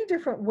are 3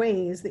 different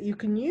ways that you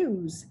can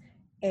use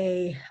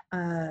a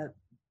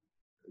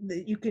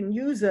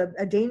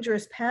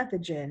dangerous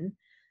pathogen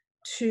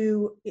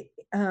to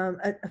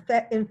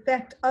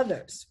infect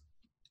others.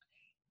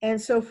 And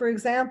so, for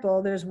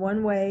example, there's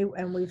one way,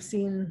 and we've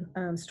seen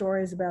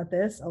stories about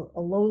this, a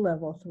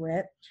low-level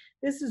threat.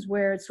 This is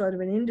where it's sort of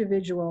an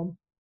individual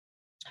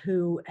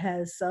who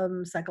has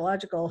some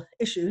psychological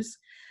issues,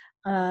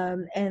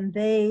 and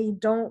they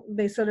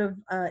sort of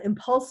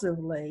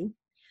impulsively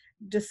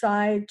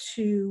decide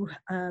to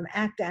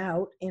act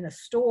out in a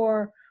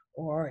store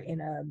or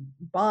in a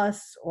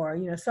bus or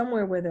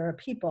somewhere where there are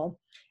people,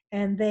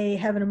 and they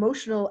have an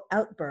emotional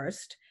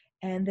outburst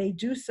and they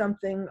do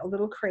something a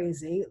little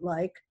crazy,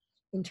 like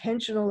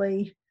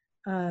intentionally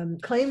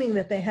claiming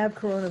that they have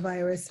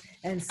coronavirus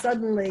and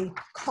suddenly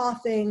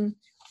coughing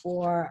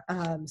or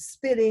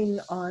spitting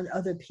on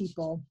other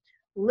people,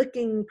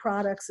 licking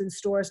products in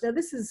stores. Now,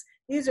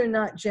 these are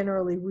not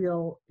generally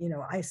real,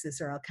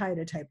 ISIS or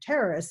Al-Qaeda type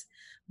terrorists,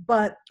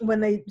 but when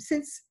they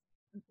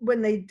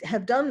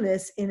have done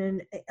this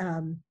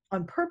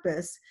on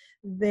purpose,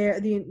 the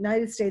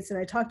United States, and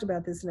I talked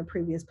about this in a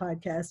previous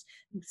podcast,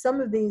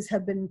 some of these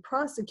have been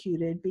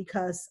prosecuted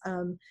because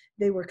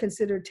they were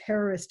considered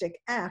terroristic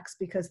acts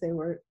because they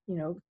were,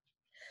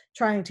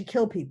 trying to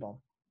kill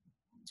people.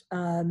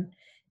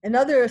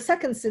 Another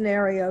second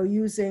scenario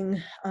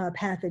using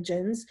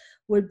pathogens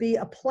would be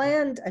a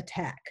planned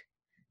attack,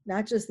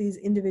 not just these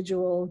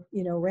individual,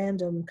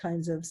 random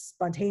kinds of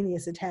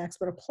spontaneous attacks,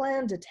 but a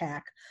planned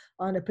attack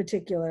on a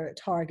particular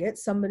target.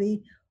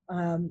 Somebody,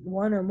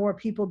 one or more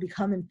people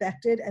become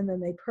infected, and then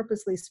they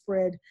purposely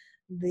spread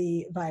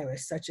the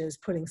virus, such as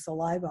putting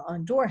saliva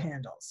on door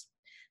handles.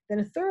 Then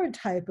a third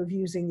type of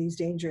using these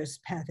dangerous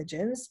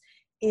pathogens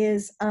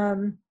is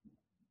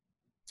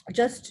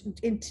just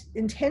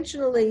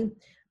intentionally,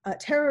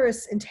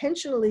 terrorists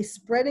intentionally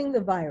spreading the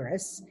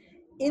virus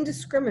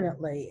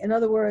indiscriminately. In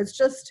other words,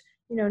 just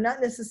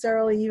not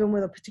necessarily even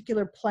with a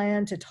particular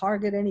plan to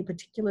target any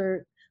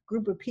particular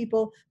group of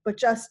people, but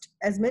just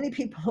as many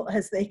people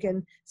as they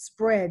can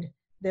spread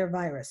their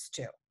virus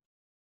to.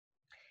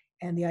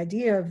 And the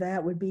idea of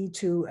that would be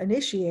to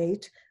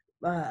initiate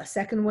a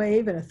second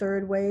wave and a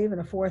third wave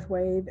and a fourth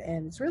wave,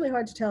 and it's really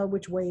hard to tell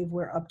which wave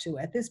we're up to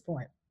at this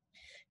point.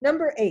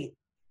 Number 8,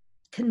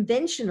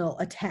 conventional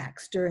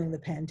attacks during the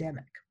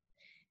pandemic.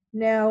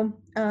 Now,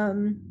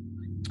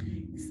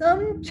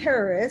 some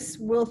terrorists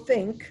will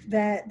think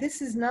that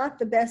this is not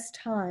the best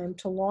time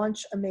to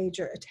launch a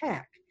major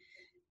attack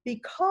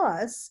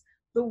because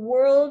the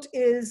world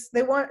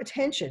they want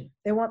attention,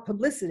 they want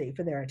publicity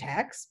for their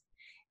attacks.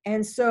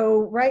 And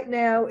so right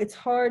now it's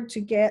hard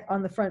to get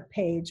on the front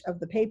page of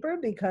the paper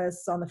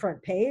because on the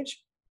front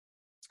page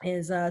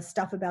is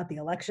stuff about the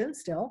election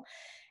still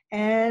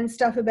and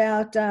stuff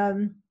about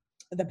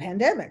the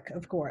pandemic,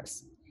 of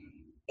course.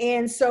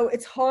 And so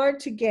it's hard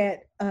to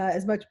get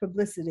as much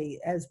publicity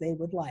as they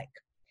would like.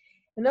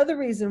 Another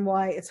reason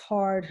why it's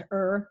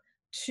harder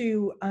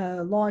to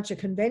launch a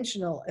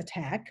conventional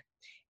attack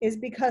is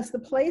because the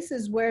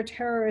places where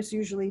terrorists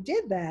usually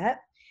did that,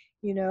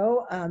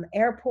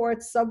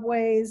 airports,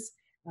 subways,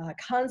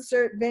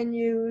 concert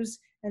venues,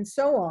 and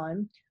so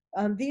on,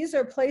 these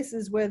are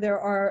places where there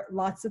are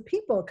lots of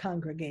people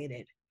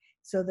congregated,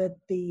 so that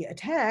the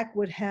attack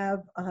would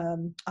have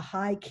a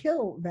high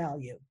kill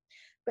value.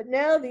 But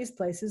now these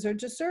places are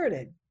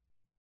deserted.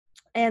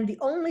 And the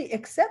only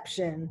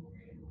exception,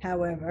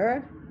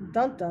 however,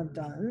 dun dun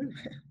dun,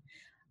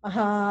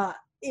 uh,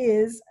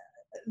 is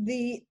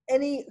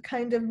any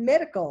kind of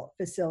medical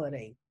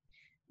facility.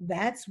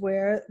 That's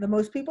where the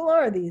most people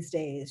are these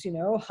days,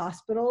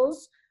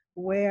 hospitals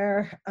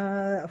where,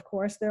 of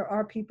course, there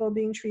are people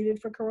being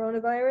treated for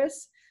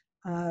coronavirus,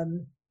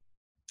 um,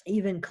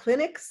 even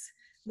clinics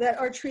that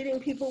are treating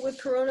people with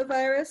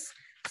coronavirus.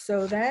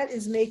 So that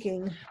is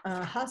making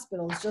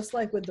hospitals, just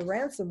like with the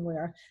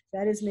ransomware,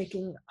 that is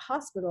making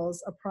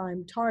hospitals a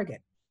prime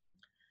target.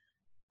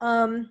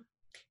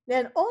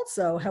 Then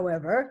also,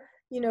 however,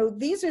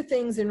 these are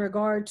things in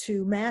regard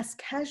to mass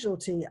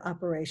casualty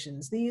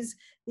operations. These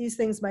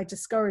things might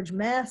discourage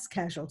mass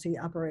casualty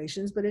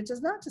operations, but it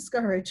does not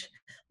discourage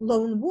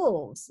lone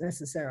wolves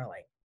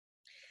necessarily.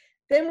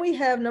 Then we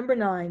have number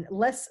 9,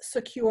 less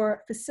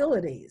secure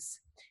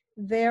facilities.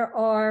 There's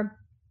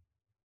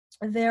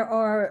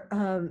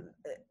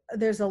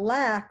a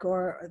lack,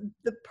 or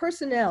the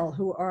personnel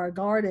who are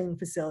guarding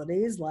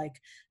facilities like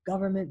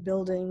government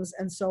buildings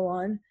and so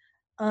on,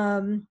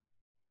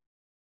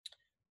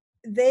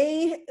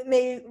 they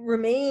may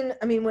remain,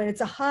 when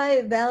it's a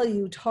high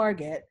value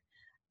target,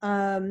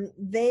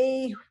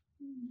 they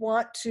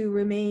want to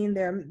remain,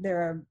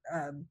 their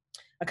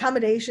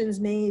accommodations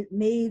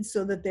made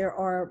so that there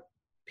are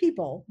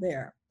people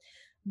there.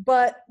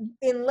 But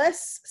in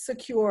less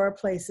secure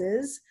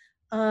places,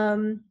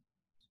 there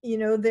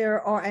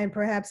are, and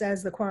perhaps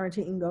as the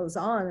quarantine goes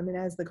on,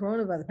 as the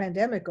coronavirus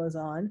pandemic goes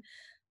on,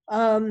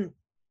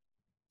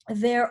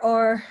 there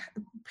are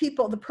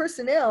people, the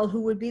personnel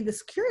who would be the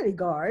security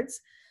guards,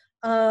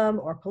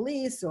 or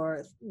police,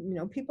 or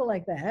people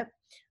like that.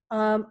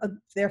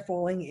 They're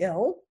falling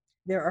ill.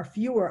 There are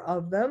fewer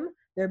of them.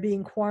 They're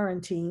being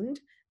quarantined.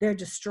 They're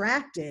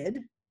distracted,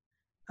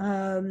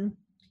 and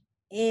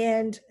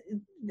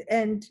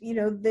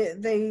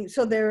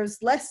so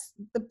there's less.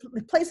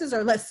 The places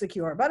are less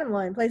secure. Bottom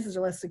line, places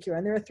are less secure,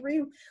 and there are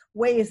 3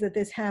 ways that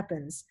this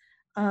happens.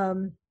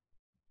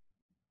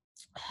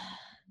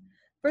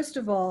 First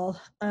of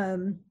all,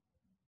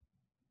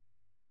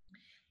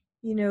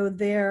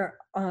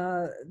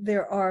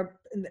 there are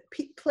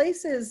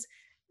places.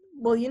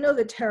 Well,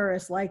 the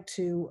terrorists like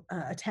to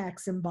attack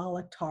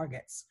symbolic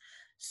targets.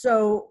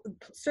 So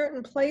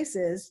certain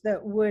places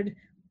that would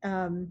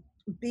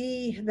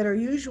that are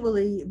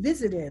usually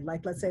visited,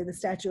 like let's say the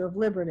Statue of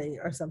Liberty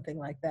or something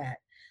like that.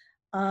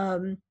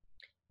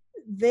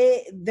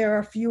 There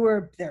are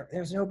fewer.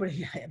 There's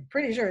nobody. I'm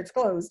pretty sure it's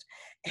closed,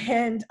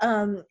 and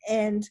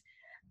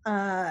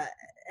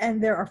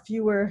there are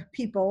fewer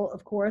people,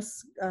 of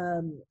course,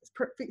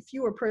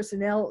 fewer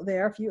personnel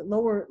there,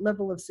 lower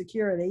level of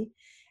security.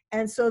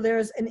 And so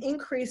there's an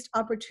increased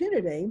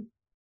opportunity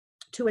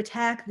to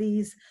attack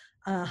these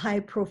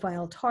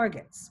high-profile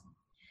targets.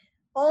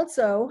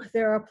 Also,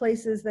 there are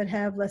places that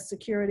have less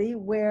security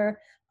where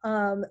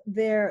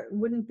there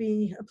wouldn't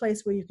be a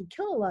place where you could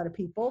kill a lot of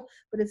people,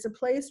 but it's a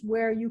place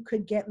where you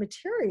could get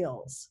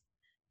materials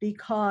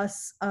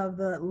because of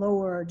the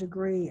lower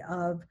degree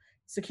of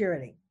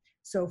security.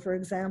 So, for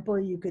example,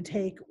 you could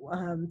take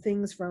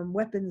things from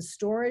weapons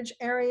storage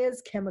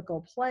areas,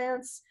 chemical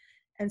plants,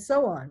 and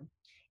so on.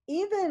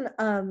 Even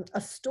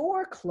a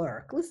store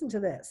clerk, listen to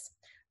this,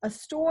 a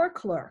store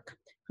clerk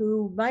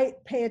who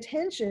might pay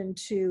attention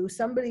to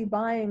somebody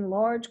buying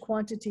large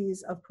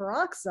quantities of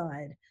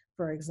peroxide,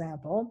 for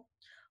example,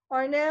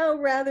 are now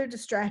rather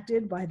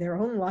distracted by their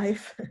own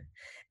life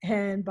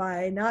and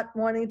by not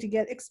wanting to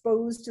get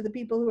exposed to the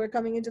people who are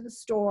coming into the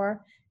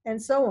store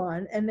and so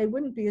on, and they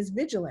wouldn't be as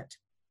vigilant.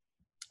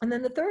 And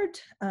then the third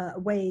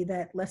way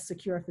that less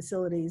secure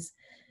facilities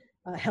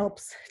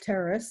helps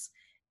terrorists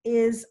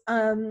is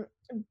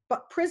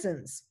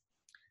prisons.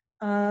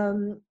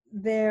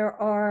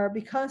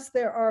 Because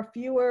there are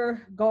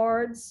fewer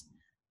guards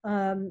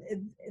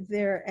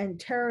there, and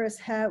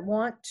terrorists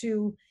want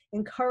to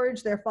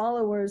encourage their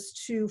followers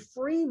to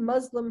free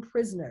Muslim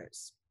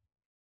prisoners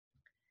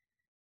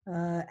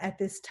at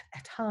this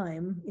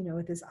time,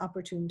 at this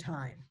opportune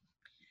time.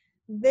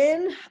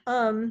 Then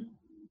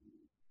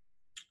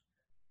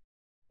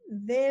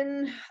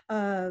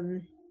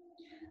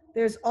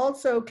there's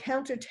also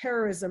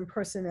counterterrorism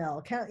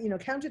personnel.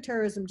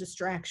 Counterterrorism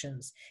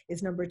distractions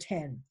is number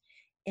 10.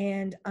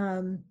 And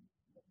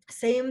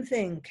same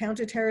thing,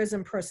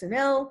 counterterrorism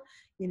personnel,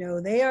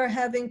 they are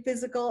having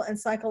physical and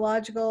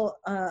psychological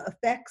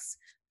effects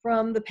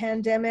from the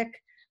pandemic.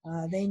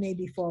 They may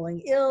be falling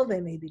ill,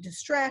 they may be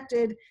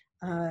distracted,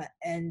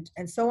 and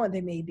so on.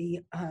 They may be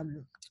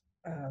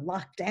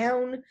locked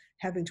down,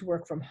 having to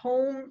work from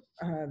home.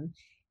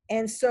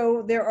 And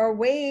so there are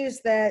ways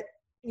that,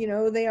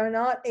 they are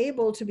not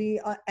able to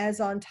be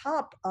as on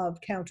top of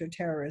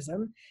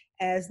counterterrorism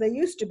as they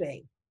used to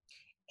be.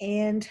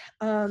 And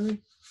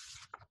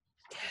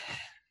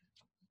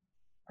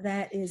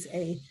that is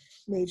a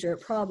major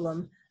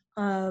problem.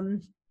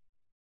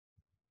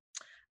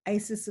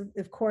 ISIS,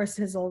 of course,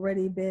 has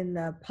already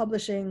been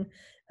publishing,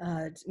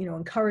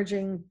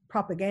 encouraging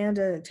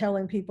propaganda,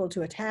 telling people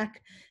to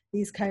attack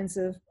these kinds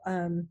of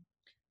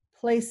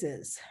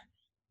places.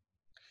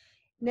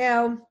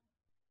 Now,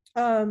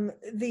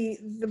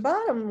 the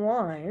bottom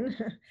line,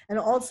 and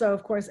also,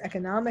 of course,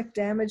 economic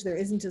damage, there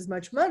isn't as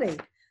much money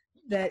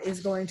that is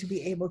going to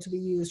be able to be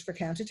used for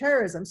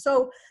counterterrorism.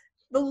 So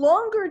the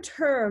longer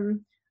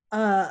term,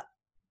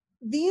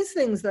 these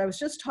things that I was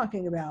just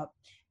talking about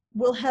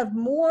will have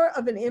more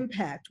of an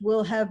impact,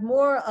 will have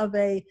more of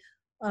a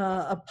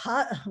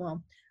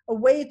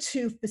way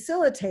to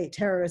facilitate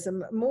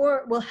terrorism,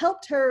 will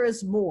help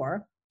terrorists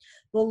more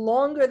the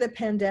longer the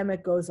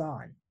pandemic goes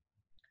on.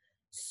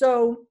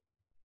 So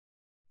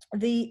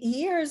the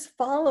years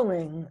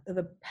following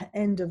the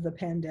end of the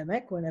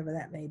pandemic, whenever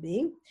that may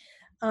be,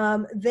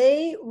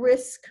 they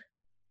risk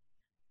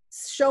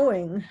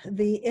showing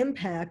the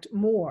impact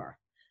more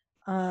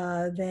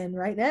than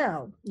right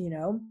now.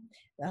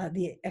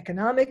 The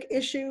economic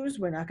issues,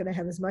 we're not going to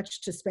have as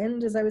much to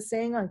spend, as I was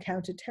saying, on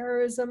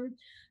counterterrorism.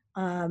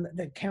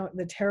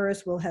 The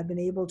terrorists will have been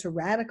able to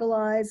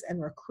radicalize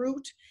and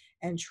recruit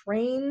and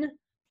train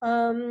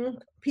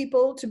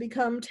people to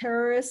become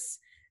terrorists.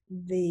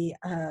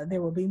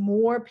 There will be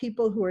more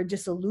people who are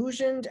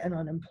disillusioned and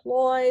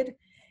unemployed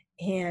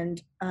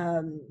and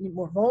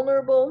more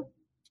vulnerable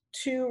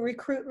to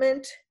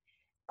recruitment.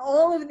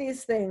 All of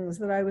these things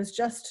that I was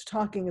just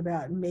talking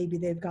about, maybe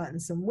they've gotten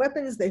some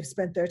weapons, they've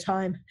spent their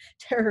time,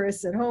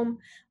 terrorists at home,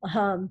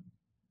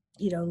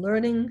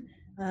 learning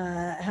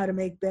how to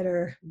make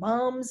better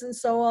bombs and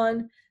so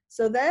on.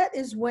 So that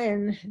is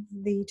when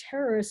the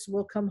terrorists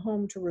will come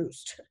home to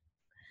roost.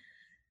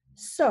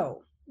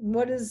 So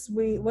what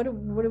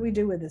do we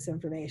do with this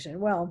information?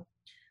 Well,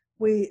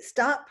 we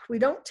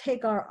don't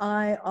take our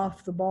eye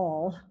off the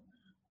ball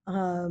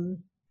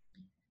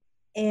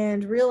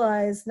and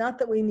realize not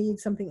that we need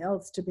something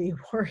else to be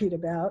worried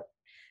about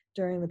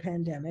during the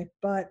pandemic,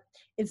 but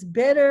it's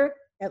better,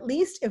 at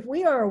least if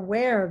we are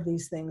aware of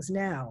these things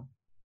now,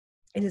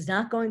 it is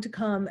not going to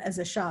come as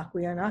a shock.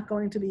 We are not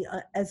going to be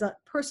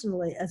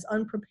personally as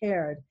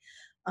unprepared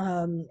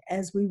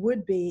as we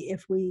would be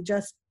if we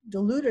just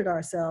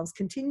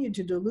continued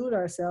to delude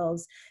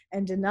ourselves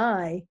and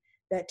deny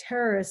that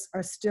terrorists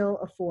are still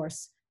a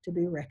force to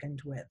be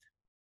reckoned with.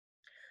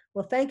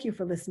 Well, thank you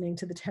for listening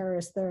to the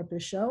Terrorist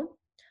Therapist Show.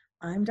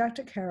 I'm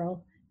Dr.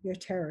 Carol, your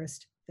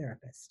terrorist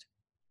therapist.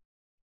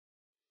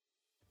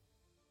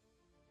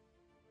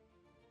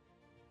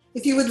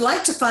 If you would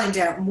like to find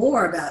out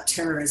more about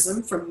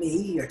terrorism from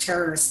me, your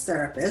terrorist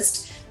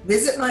therapist,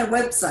 visit my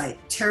website,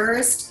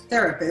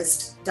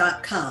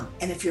 terroristtherapist.com.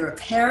 And if you're a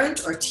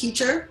parent or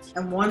teacher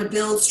and want to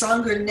build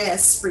stronger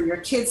nests for your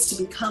kids to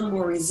become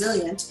more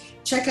resilient,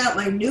 check out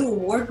my new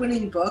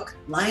award-winning book,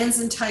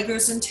 Lions and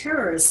Tigers and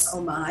Terrorists,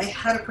 Oh My,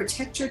 How to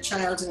Protect Your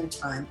Child in a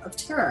Time of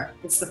Terror.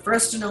 It's the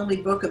first and only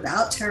book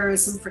about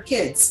terrorism for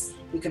kids.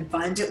 You can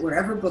find it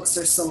wherever books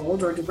are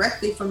sold or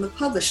directly from the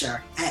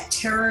publisher at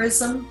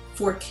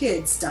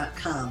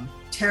terrorism4kids.com.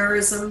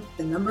 Terrorism,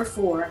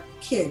 4,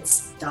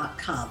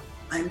 kids.com.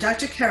 I'm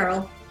Dr.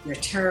 Carol, your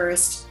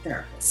terrorist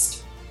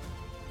therapist.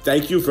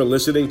 Thank you for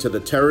listening to the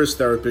Terrorist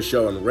Therapist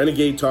Show on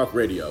Renegade Talk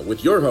Radio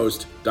with your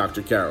host,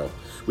 Dr. Carol.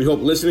 We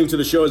hope listening to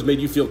the show has made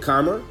you feel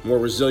calmer, more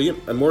resilient,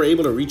 and more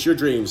able to reach your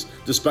dreams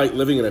despite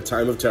living in a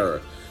time of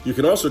terror. You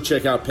can also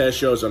check out past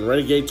shows on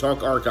Renegade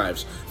Talk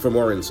Archives for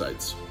more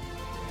insights.